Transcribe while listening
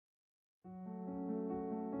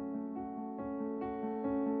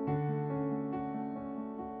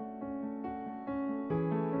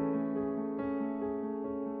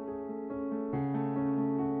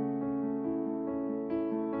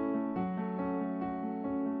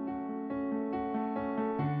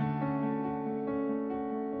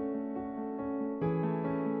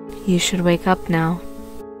you should wake up now.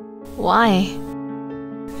 Why?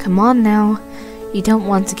 Come on now. You don't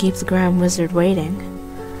want to keep the Grand Wizard waiting.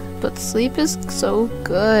 But sleep is so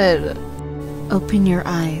good. Open your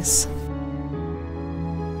eyes.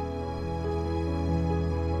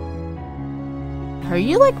 Are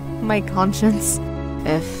you like my conscience?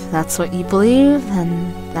 If that's what you believe,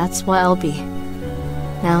 then that's what I'll be.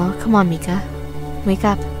 Now, come on, Mika. Wake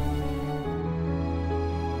up.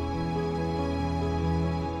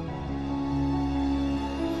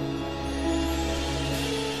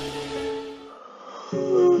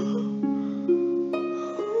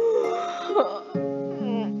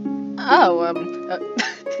 Oh,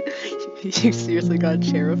 you seriously got a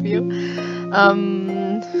chair with you?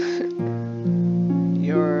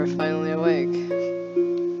 You're finally awake.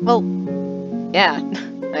 Well, yeah,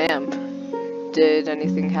 I am. Did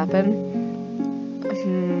anything happen?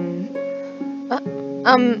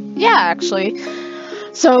 Yeah, actually.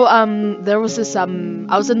 So, there was this, I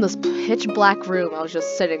was in this pitch black room. I was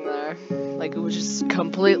just sitting there. Like, it was just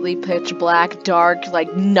completely pitch black, dark,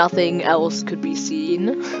 like nothing else could be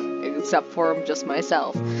seen. Except for just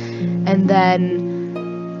myself. And then,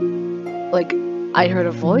 like, I heard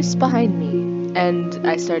a voice behind me, and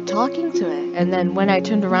I started talking to it, and then when I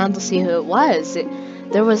turned around to see who it was,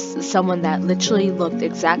 there was someone that literally looked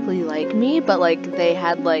exactly like me, but, like, they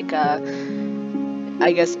had, like,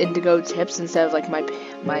 I guess indigo tips instead of, like, my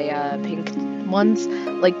pink ones,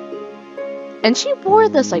 like, and she wore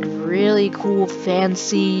this, like, really cool,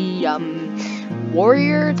 fancy,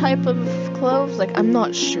 warrior type of clothes. Like, I'm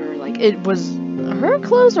not sure, like, it was her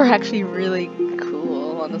clothes were actually really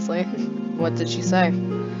cool, honestly. What did she say?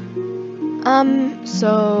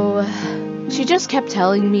 So she just kept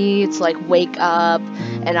telling me it's like wake up,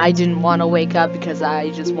 and I didn't want to wake up because I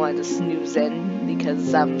just wanted to snooze in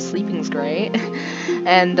because sleeping's great.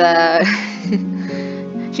 And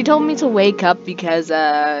she told me to wake up because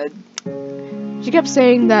she kept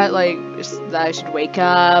saying that, like, that I should wake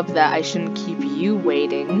up, that I shouldn't keep you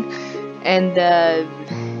waiting, and,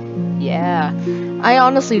 yeah. I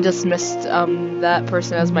honestly dismissed, that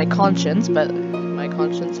person as my conscience, but my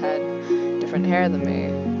conscience had different hair than me.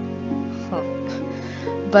 Huh.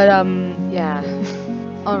 But, yeah.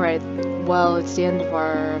 Alright, well, it's the end of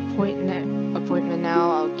our appointment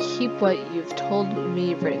now. I'll keep what you've told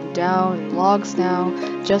me written down in logs now,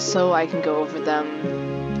 just so I can go over them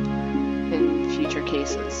in future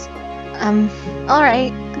cases.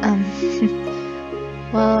 Alright,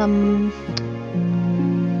 well,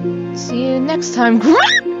 see you next time.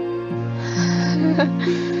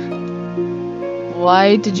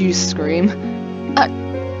 Why did you scream?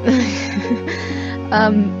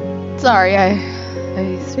 Sorry, I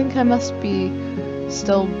think I must be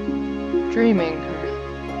still dreaming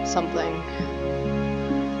or something.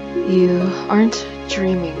 You aren't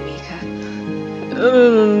dreaming, Mika.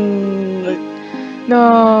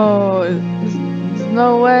 No, there's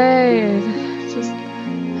no way. Just,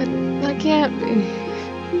 that can't be.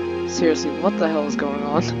 Seriously, what the hell is going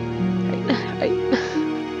on?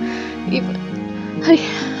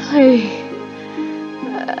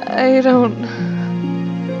 I don't.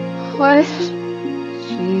 What?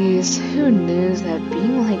 Jeez, who knew that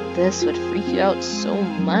being like this would freak you out so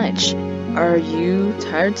much? Are you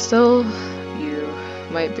tired still? You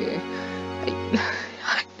might be.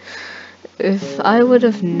 If I would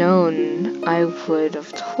have known, I would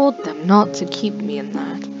have told them not to keep me in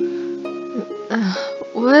that.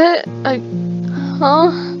 What?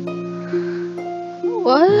 Huh?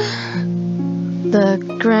 What? The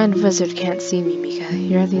Grand Wizard can't see me, Mika.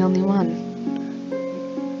 You're the only one.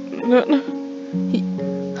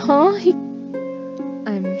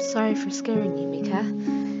 I'm sorry for scaring you, Mika.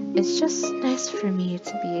 It's just nice for me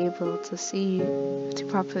to be able to see you, to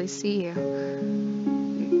properly see you.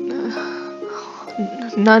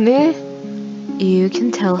 Nani? You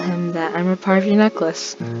can tell him that I'm a part of your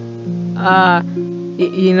necklace. You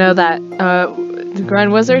know that, the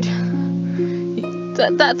Grand Wizard?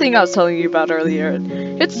 That thing I was telling you about earlier.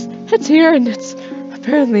 It's here, and it's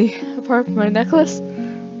apparently a part of my necklace.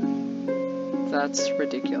 That's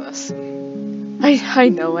ridiculous. I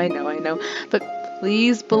know, but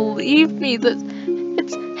please believe me that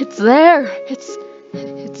it's there. It's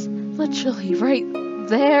literally right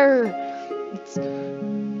there.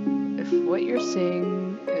 If what you're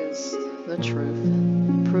saying is the truth,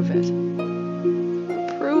 prove it.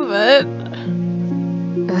 Prove it.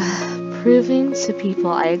 Proving to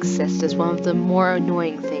people I exist is one of the more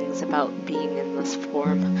annoying things about being in this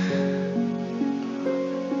form.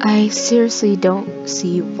 I seriously don't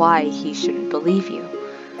see why he shouldn't believe you,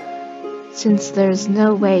 since there's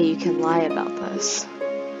no way you can lie about this.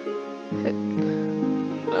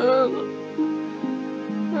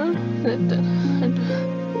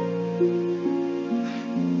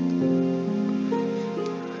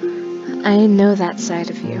 I know that side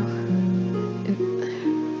of you.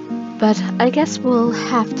 But I guess we'll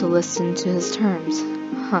have to listen to his terms,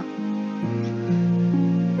 huh?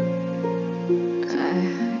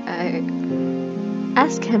 I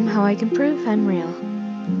ask him how I can prove I'm real.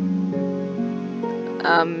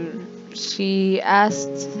 She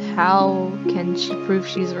asked how can she prove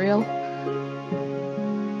she's real?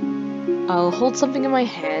 I'll hold something in my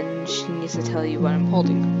hand. She needs to tell you what I'm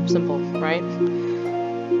holding. Simple, right?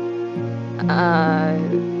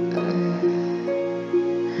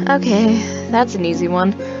 Okay, that's an easy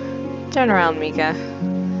one. Turn around, Mika.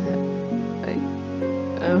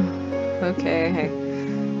 Oh, okay,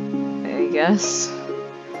 I guess.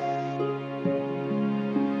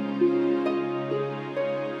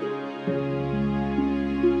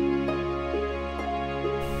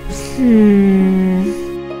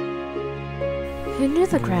 Who knew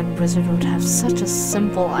the Grand Wizard would have such a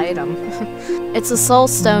simple item? It's a soul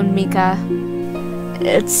stone, Mika.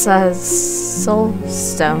 It's a soul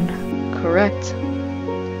stone. Correct.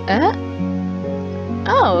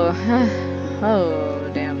 Oh.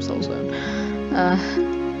 Oh, damn soul stone.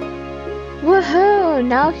 Woohoo!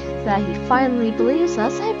 Now that he finally believes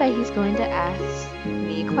us, I bet he's going to ask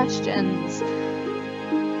me questions.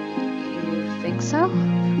 You think so?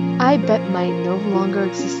 I bet my no longer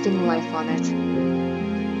existing life on it.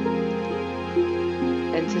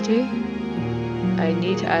 Entity? I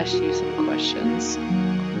need to ask you some questions.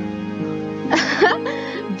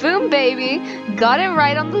 Boom, baby! Got it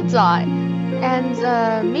right on the dot. And,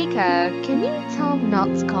 Mika, can you tell him not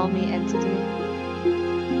to call me Entity?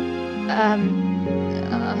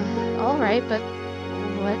 Alright, but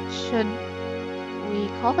what should we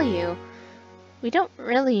call you? We don't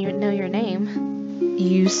really know your name.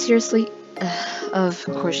 You seriously? Of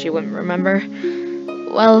course you wouldn't remember.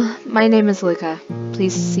 Well, my name is Luca.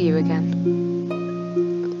 Pleased to see you again.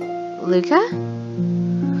 Luca?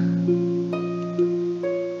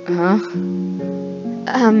 Huh?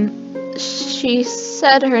 She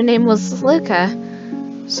said her name was Luca.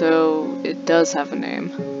 So, it does have a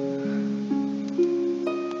name.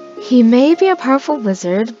 He may be a powerful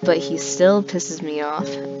wizard, but he still pisses me off.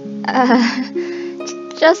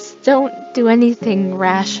 Just don't do anything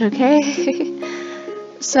rash, okay?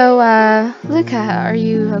 So, Luca, are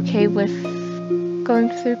you okay with going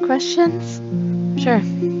through questions? Sure.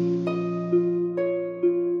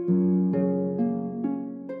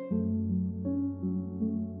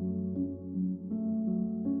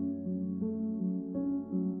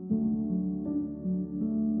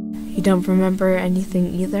 You don't remember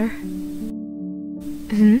anything either?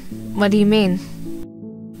 What do you mean?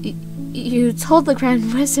 You told the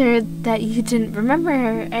Grand Wizard that you didn't remember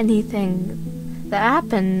anything that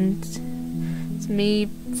happened to me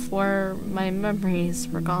before my memories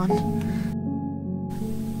were gone.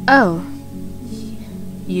 Oh.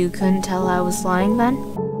 You couldn't tell I was lying then?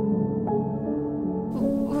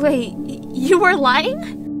 Wait, you were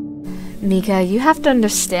lying? Mika, you have to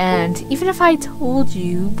understand, even if I told you,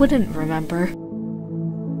 you wouldn't remember.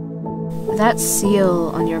 That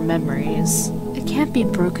seal on your memories, it can't be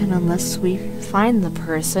broken unless we find the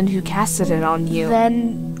person who casted it on you.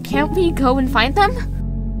 Then, can't we go and find them?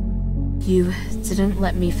 You didn't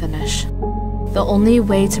let me finish. The only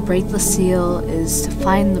way to break the seal is to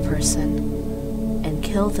find the person and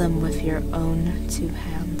kill them with your own two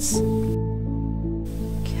hands.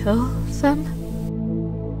 Kill them?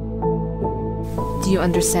 Do you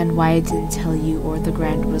understand why I didn't tell you or the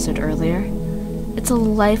Grand Wizard earlier? It's a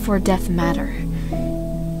life or death matter.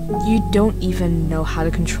 You don't even know how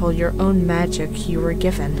to control your own magic you were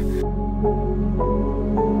given.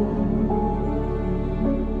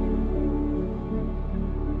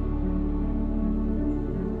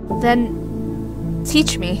 Then,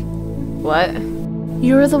 teach me. What?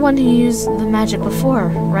 You were the one who used the magic before,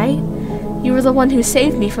 right? You were the one who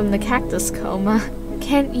saved me from the cactus coma.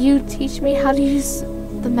 Can't you teach me how to use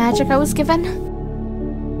the magic I was given?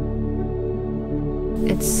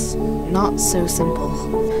 It's not so simple,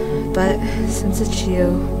 but since it's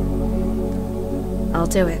you, I'll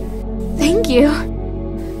do it. Thank you!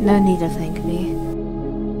 No need to thank me.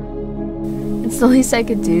 It's the least I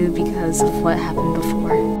could do because of what happened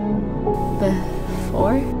before.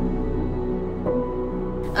 Before?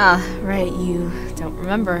 Ah, right, you don't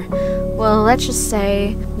remember. Well, let's just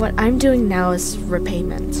say what I'm doing now is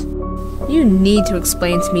repayment. You need to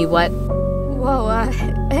explain to me what... Whoa,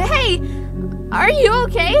 hey! Are you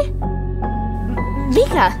okay?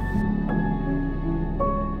 Mika!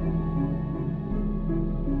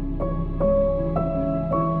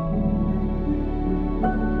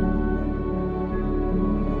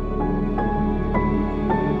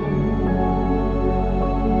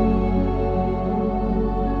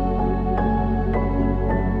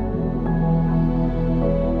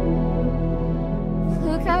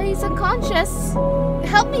 unconscious.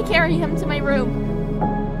 Help me carry him to my room.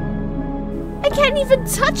 I can't even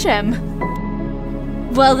touch him.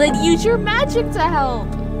 Well, then use your magic to help.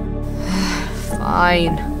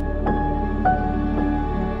 Fine.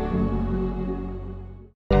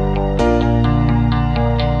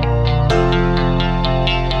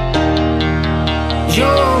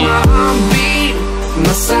 You're my heartbeat,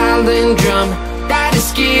 my silent drum that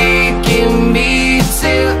is kicking me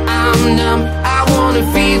till I'm numb. I wanna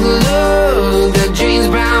feel